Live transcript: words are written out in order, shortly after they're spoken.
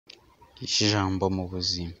Ijambo mu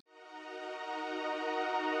buzima.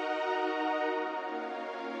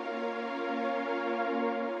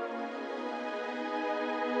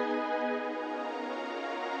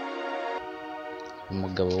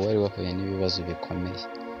 Umugabo wari wahuye n'ibibazo bikomeye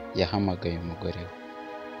yahamagaye umugore we.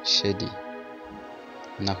 Sheri,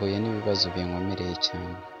 nahuye n'ibibazo binkomereye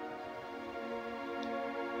cyane.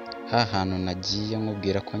 Hantu nagiye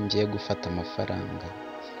nkubwira ko ngiye gufata amafaranga,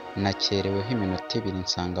 nakereweho iminota 2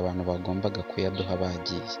 nsanga abantu bagombaga kuyaduha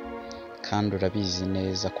bagiye, kandi urabizi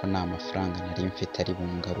neza ko nta mafaranga nari mfite ari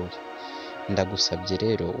bungarure. Ndagusabye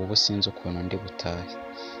rero ubu sinzi ukuntu ndi butahe.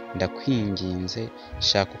 Ndakwinginze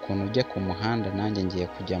shaka ukuntu ujya ku muhanda, nanjye ngiye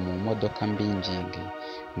kujya mu modoka mbinginge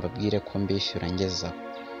mbabwire ko mbishyura ngezaho.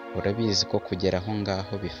 Urabizi ko kugera aho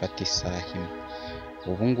ngaho bifata isaha imwe.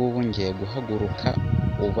 Ubu ngubu ngiye guhaguruka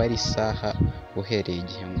ubara isaha uhereye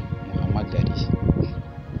igihe muhamagariye.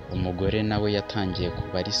 Umugore nawe yatangiye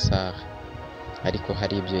kubara isaha, ariko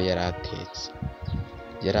hari ibyo yari atetse.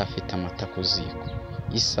 Yari afite amata ku ziko,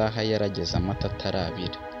 isaha yarageze amata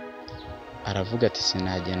atarabira. Aravuga ati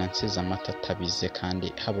sinagenda nsize amata atabize kandi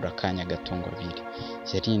habura akanya gato ngo abire.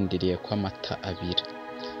 Yarindiriye ko amata abira.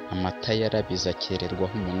 Amata yarabize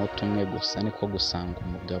akererwaho umunota umwe gusa, niko gusanga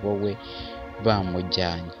umugabo we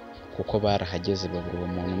bamujyanye, kuko barahageze babura uwo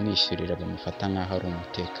muntu umwishyurira, bamufata nk'aho ari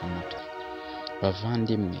umutekamutwe.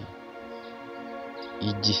 Bavandimwe,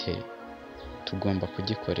 igihe tugomba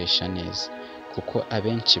kugikoresha neza, kuko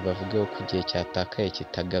abenshi bavuga ko igihe cyatakaye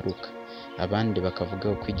kitagaruka, abandi bakavuga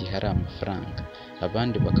ko igihe ari amafaranga,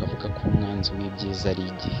 abandi bakavuga ko umwanzi w'ibyiza ari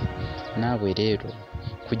igihe. Nawe rero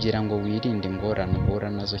kugira ngo wirinde ingorane uhura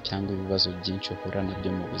nazo cyangwa ibibazo byinshi uhura nabyo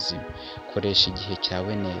mu buzima, koresha igihe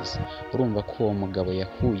cyawe neza. Urumva ko uwo mugabo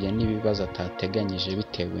yahuye n'ibibazo atateganyije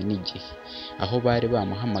bitewe n'igihe. Aho bari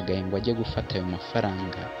bamuhamagaye ngo ajye gufata ayo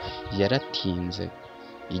mafaranga, yaratinze,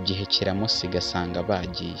 igihe kiramusiga asanga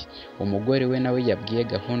bagiye. Umugore we nawe yabwiye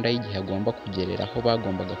gahunda y'igihe agomba kugerera aho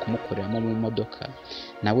bagombaga kumukoreramo mu modoka,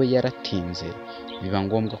 nawe yaratinze, biba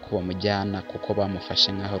ngombwa ko bamujyana kuko bamufashe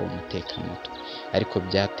nk'aho ari umutekamutwe, ariko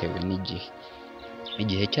byatewe n'igihe.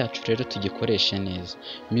 Igihe cyacu rero tugikoreshe neza.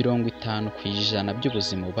 50%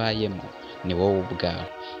 by'ubuzima ubayemo ni wowe ubwawe,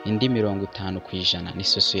 indi 50% ni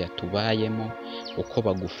sosiyete tubayemo, uko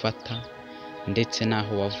bagufata ndetse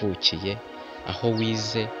n'aho wavukiye, aho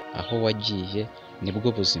wize, aho wagiye,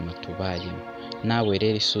 nibwo buzima tubayemo. Nawe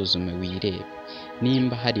rero isuzume wirebe.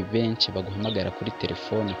 Nimba hari benshi baguhamagara kuri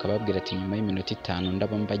telefone ukababwira ati nyuma y'iminota 5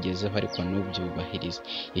 ndaba mbagezeho, ariko ntubyubahirize,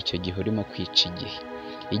 icyo gihe urimo kwica igihe.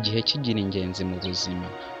 Igihe kigira ingenzi mu buzima,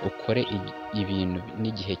 ukore ibintu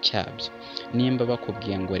n'igihe cyabyo. Nimba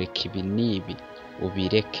bakubwiye ngo reka ibi n'ibi,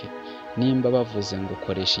 ubireke. Nimba bavuze ngo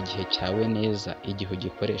koresha igihe cyawe neza, igihe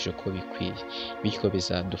ugikoresha uko bikwiye, bityo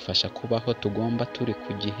bizadufasha kubaho tugomba turi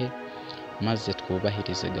ku gihe, maze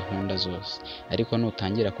twubahirize gahunda zose. Ariko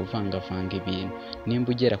nutangira kuvangavanga ibintu,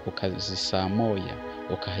 nimba ugera ku kazi saa moya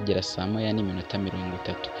ukahagera saa moya n'iminota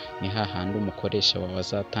 30, ni hahandi umukoresha wawe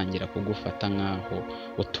azatangira kugufata nk'aho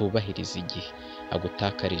utubahiriza igihe,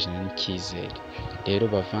 agutakarije n'icyizere. Rero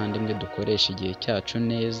bavandimwe, dukoresha igihe cyacu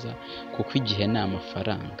neza, kuko igihe ni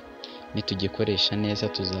amafaranga. Nitugikoresha neza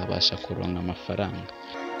tuzabasha kuronka amafaranga.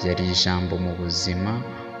 Byari ijambo mu buzima.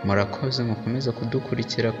 Murakoze, mukomeze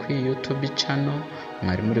kudukurikira kuri YouTube channel.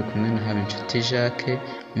 Mwari muri kumwe na Habinshuti Jacques,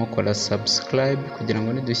 mukora subscribe kugira ngo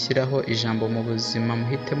nidushyiraho ijambo mu buzima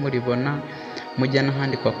muhite muribona. Mujya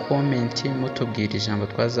n'ahandi kwa comment mutubwira ijambo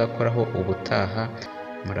twazakoraho ubutaha.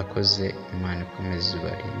 Murakoze, Imana ikomeze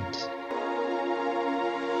ibarinde.